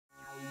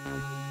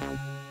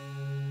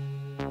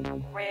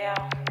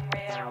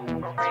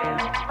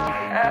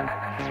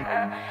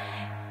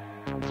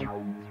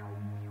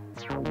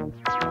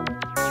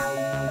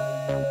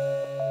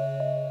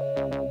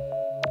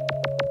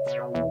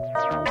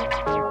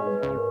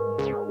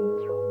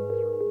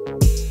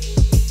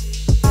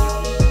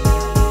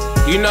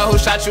You know who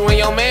shot you in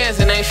your mans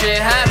and ain't shit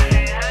happen.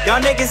 Y'all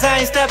niggas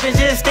ain't steppin',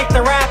 just stick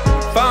to rap.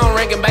 Phone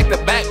ringing back to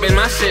back, bitch,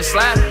 my shit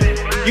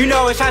slappin'. You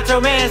know it shot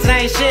your mans and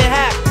ain't shit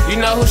happen. You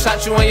know who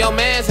shot you in your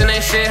mans and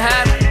ain't shit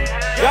happen.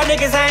 Y'all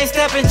niggas ain't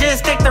steppin', just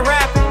stick to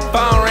rap.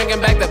 Phone ringing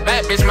back to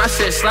back, bitch, my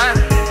shit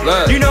slappin'.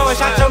 Look, you know it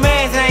shot your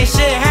mans and ain't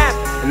shit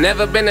happen.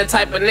 Never been the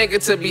type of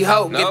nigga to be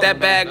hoe. Get that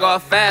bag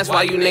off fast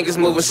while you niggas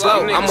moving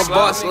slow. I'm a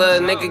boss,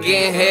 little nigga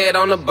getting head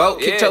on the boat.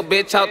 Kick your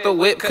bitch out the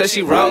whip cause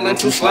she rollin'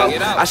 too slow.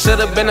 I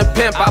should've been a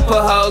pimp, I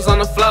put hoes on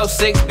the floor.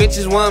 6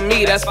 bitches, 1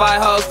 me, that's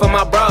 5 hoes for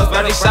my bros.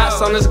 30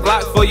 shots on this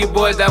Glock for you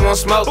boys that won't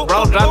smoke.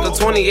 Bro dropped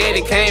to 28,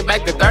 it came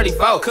back to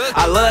 34.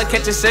 I love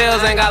catching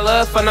sales, ain't got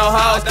love for no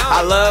hoes.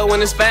 I love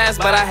when it's fast,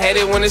 but I hate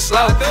it when it's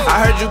slow.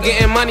 I heard you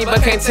getting money,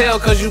 but can't tell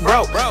cause you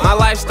broke. My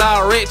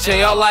lifestyle rich and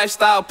your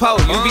lifestyle poor.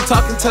 You be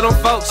talking to them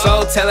folks,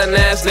 so tellin'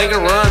 ass nigga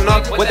run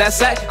off with that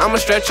sack. I'ma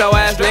stretch your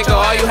ass nigga,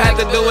 all you had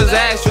to do was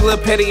ask. You little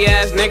petty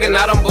ass nigga,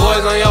 now them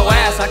boys on your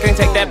ass. I can't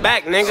take that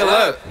back nigga,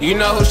 look. You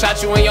know who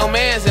shot you in your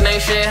mans and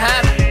ain't shit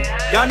happen.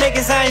 Y'all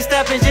niggas ain't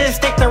steppin', just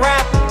stick to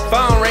rap.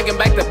 Phone ringing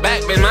back to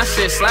back, bitch, my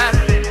shit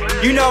slappin'.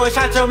 You know it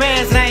shot your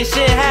mans and ain't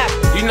shit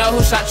happen. You know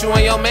who shot you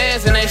in your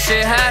mans and ain't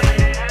shit happen.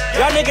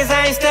 Y'all niggas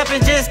ain't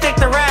steppin', just stick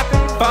to rap.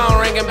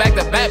 Phone ringing back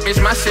to back,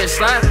 bitch, my shit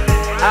slappin'.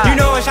 You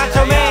know it shot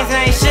your mans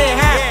and ain't shit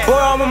happen. Boy,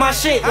 I'm on my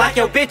shit like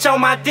your bitch on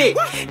my dick.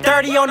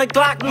 30 on the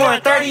Glock, more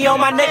 30 on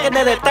my neck,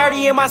 another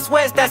 30 in my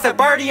sweats. That's a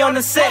birdie on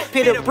the set.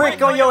 Put a brick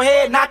on your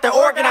head, knock the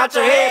organ out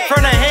your head.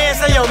 From the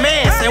hands of your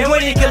mans, and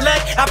when he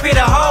collect, I put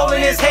a hole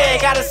in his head.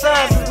 Got a son,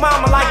 his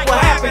mama like what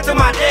happened to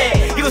my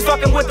dad. He was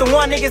fucking with the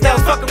one niggas that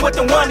was fucking with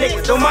the one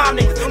niggas, the mom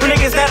niggas, the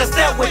niggas that'll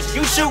step with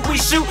you. You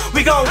shoot,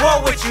 we gon'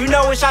 roll with you. You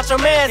know it shot your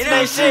mans and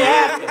ain't shit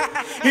happen.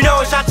 You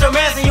know it shot your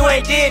mans and you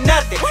ain't did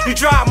nothing. You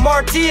dropped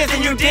more tears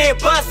than you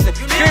did bustin'.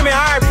 Screaming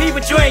R.I.P.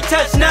 but you ain't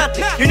touched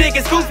nothing. You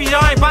niggas goofy,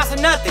 y'all ain't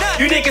bossing nothing.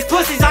 You niggas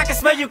pussies, I can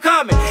smell you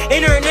coming.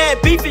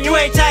 Internet beefing, you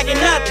ain't tagging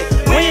nothing.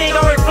 We ain't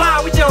gon'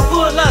 reply, we just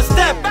full up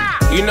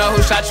steppin'. You know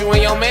who shot you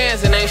in your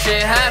mans and ain't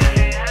shit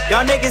happen.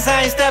 Y'all niggas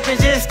ain't steppin',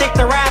 just stick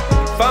to rapping.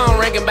 Phone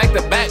ringing back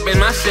to back, bitch,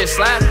 my shit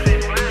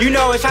slappin'. You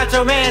know it shot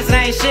your mans and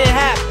ain't shit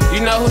happen.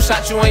 You know who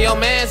shot you in your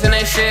mans and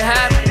ain't shit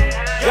happen.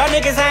 Y'all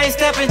niggas ain't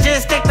steppin',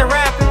 just stick to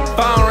rapping.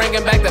 Phone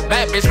ringing back to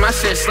back, bitch, my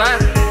shit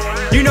slappin'.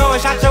 You know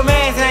it shot your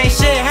mans and ain't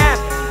shit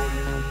happen.